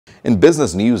In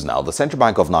business news now, the Central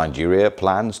Bank of Nigeria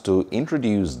plans to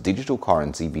introduce digital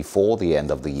currency before the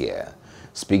end of the year.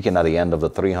 Speaking at the end of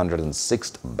the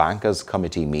 306th Bankers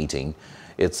Committee meeting,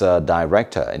 its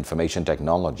Director, Information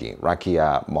Technology,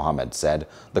 Rakiya Mohammed, said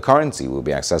the currency will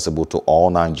be accessible to all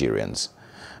Nigerians.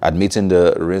 Admitting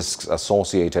the risks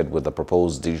associated with the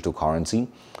proposed digital currency,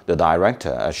 the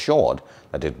director assured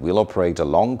that it will operate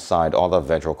alongside other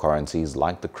virtual currencies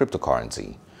like the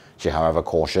cryptocurrency. She, however,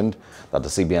 cautioned that the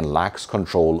CBN lacks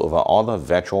control over other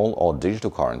virtual or digital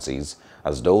currencies,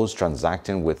 as those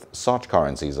transacting with such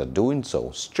currencies are doing so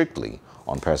strictly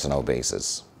on personal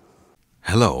basis.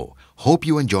 Hello, hope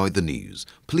you enjoyed the news.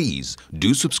 Please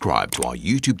do subscribe to our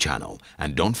YouTube channel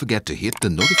and don't forget to hit the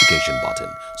notification button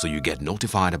so you get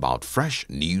notified about fresh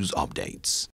news updates.